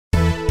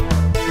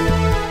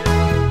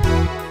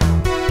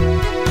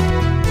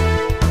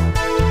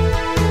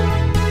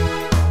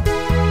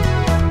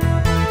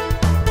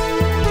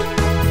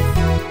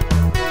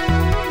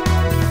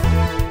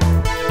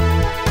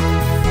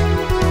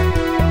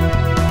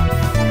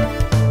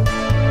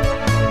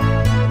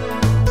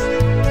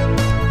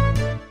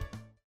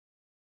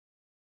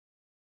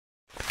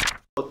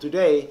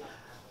today,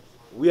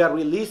 we are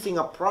releasing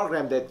a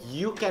program that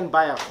you can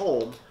buy a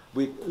home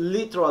with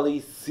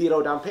literally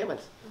 0 down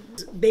payments.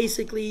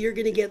 Basically, you're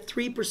going to get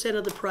 3%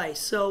 of the price.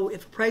 So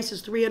if the price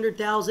is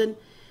 $300,000,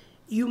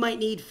 you might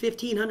need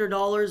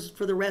 $1,500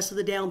 for the rest of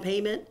the down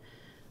payment.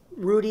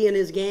 Rudy and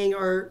his gang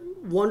are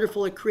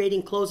wonderful at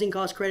creating closing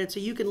cost credit, so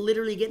you can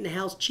literally get in a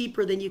house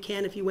cheaper than you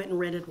can if you went and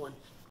rented one.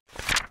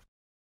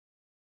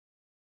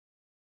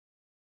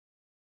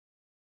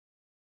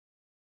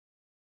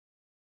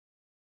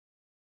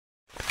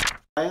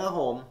 Buying a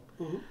home,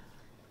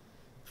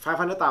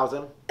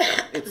 $500,000.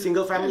 It's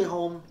single family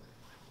home.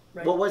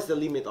 Right. But what's the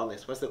limit on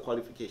this? What's the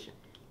qualification?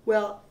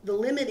 Well, the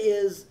limit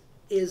is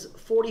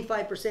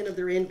 45% of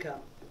their income.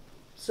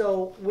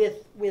 So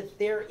with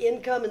their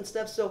income and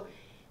stuff, so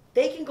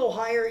they can go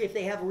higher if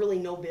they have really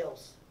no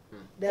bills.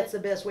 That's the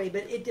best way,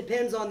 but it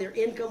depends on their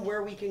income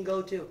where we can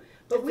go to.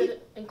 But we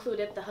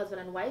included the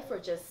husband and wife, or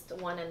just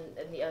one and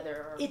the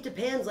other? Or? It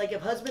depends. Like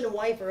if husband and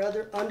wife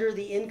are under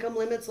the income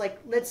limits, like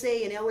let's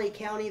say in LA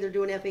County they're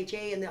doing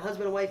FHA and the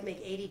husband and wife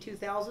make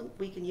 $82,000,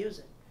 we can use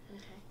it.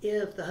 Okay.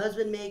 If the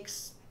husband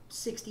makes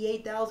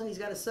 $68,000, he's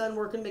got a son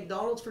working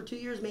McDonald's for 2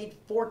 years, made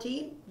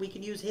 14, we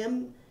can use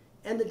him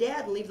and the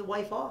dad and leave the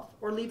wife off,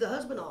 or leave the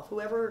husband off,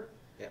 whoever.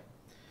 Yeah.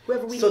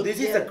 Whoever we. So this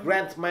is a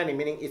grant money,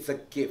 meaning it's a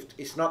gift.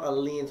 It's not a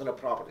lien on a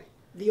property.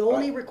 The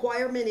only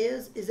requirement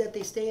is that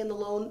they stay in the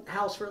loan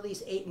house for at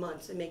least 8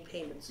 months and make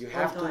payments. You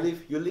have to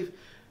live. You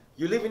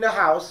live in a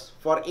house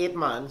for 8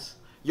 months.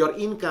 Your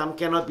income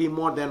cannot be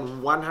more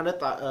than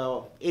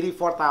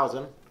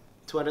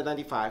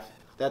 $84,295.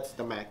 That's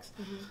the max.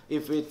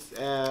 If it's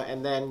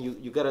and then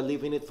you gotta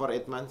live in it for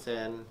 8 months,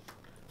 and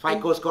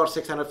FICO score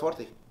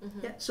 640.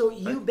 Yeah, so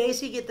you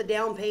basically get the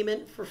down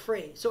payment for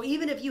free. So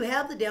even if you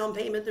have the down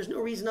payment, there's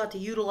no reason not to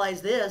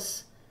utilize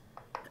this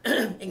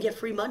and get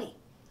free money.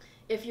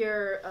 If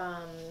your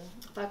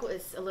FICO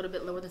is a little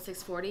bit lower than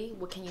 640,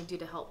 what can you do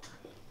to help?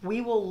 We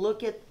will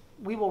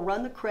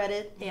run the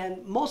credit,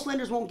 and most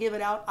lenders won't give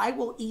it out. I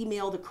will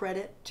email the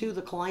credit to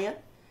the client,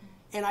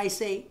 and I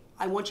say,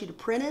 I want you to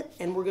print it,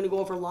 and we're going to go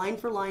over line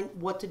for line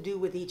what to do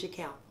with each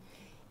account.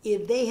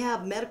 If they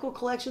have medical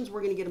collections, we're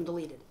going to get them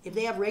deleted. If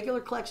they have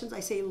regular collections, I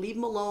say leave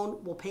them alone.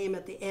 We'll pay them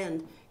at the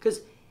end.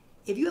 Because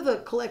if you have a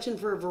collection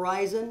for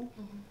Verizon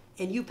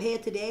and you pay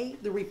it today,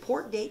 the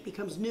report date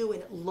becomes new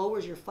and it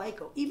lowers your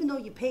FICO. Even though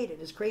you paid it,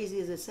 as crazy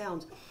as it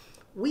sounds.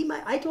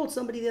 I told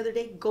somebody the other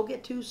day, go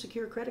get 2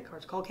 secure credit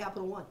cards. Call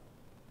Capital One.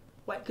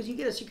 Why? Because you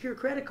get a secure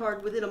credit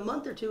card, within a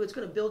month or 2, it's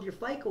going to build your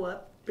FICO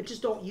up, but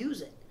just don't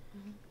use it.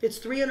 If it's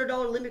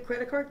 $300 limit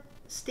credit card,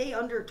 stay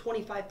under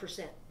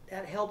 25%.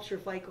 That helps your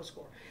FICO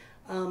score.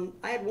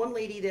 I had one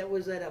lady that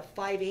was at a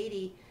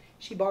 580.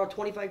 She borrowed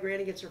 25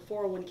 grand against her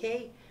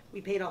 401k.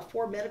 We paid off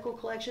 4 medical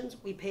collections.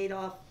 We paid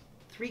off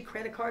 3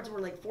 credit cards that were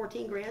like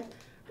 14 grand.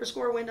 Her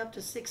score went up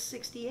to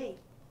 668.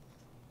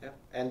 Yeah.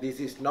 And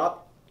this is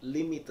not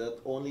limited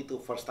only to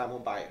first-time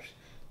home buyers.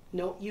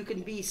 No, you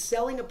can be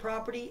selling a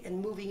property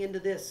and moving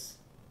into this.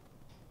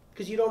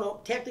 Because you don't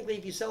know, technically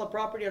if you sell a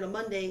property on a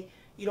Monday,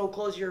 you don't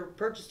close your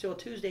purchase till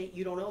Tuesday,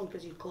 you don't own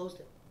because you closed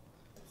it.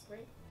 That's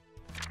great.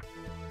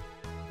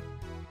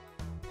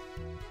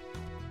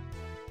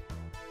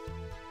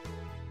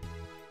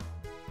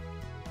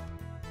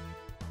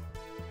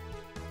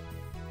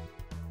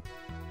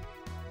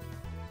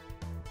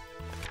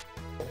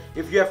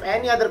 If you have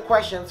any other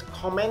questions,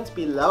 comment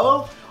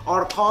below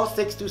or call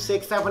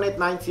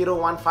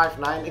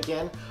 626-789-0159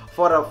 again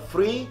for a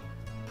free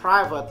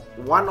private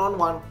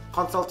one-on-one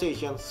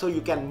consultation so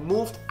you can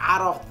move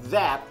out of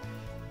that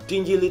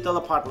dingy little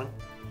apartment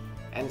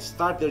and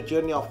start their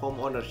journey of home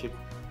ownership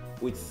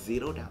with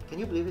 0 down. Can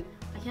you believe it?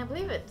 I can't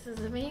believe it. This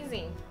is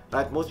amazing.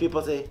 Right? Most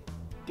people say,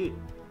 dude,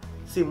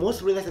 see,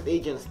 most real estate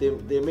agents,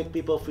 they make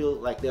people feel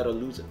like they're a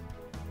loser.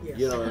 Yes.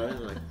 You know, right?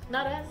 Like,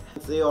 not us.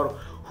 say, or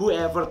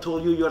whoever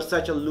told you you're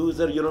such a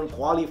loser, you don't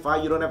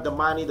qualify, you don't have the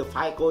money, the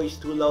FICO is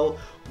too low,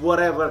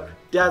 whatever,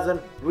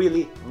 doesn't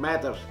really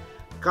matter.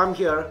 Come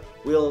here,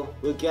 we'll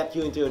get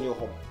you into your new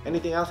home.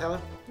 Anything else,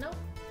 Helen? No.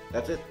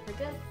 That's it. We're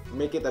good.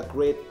 Make it a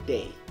great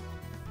day.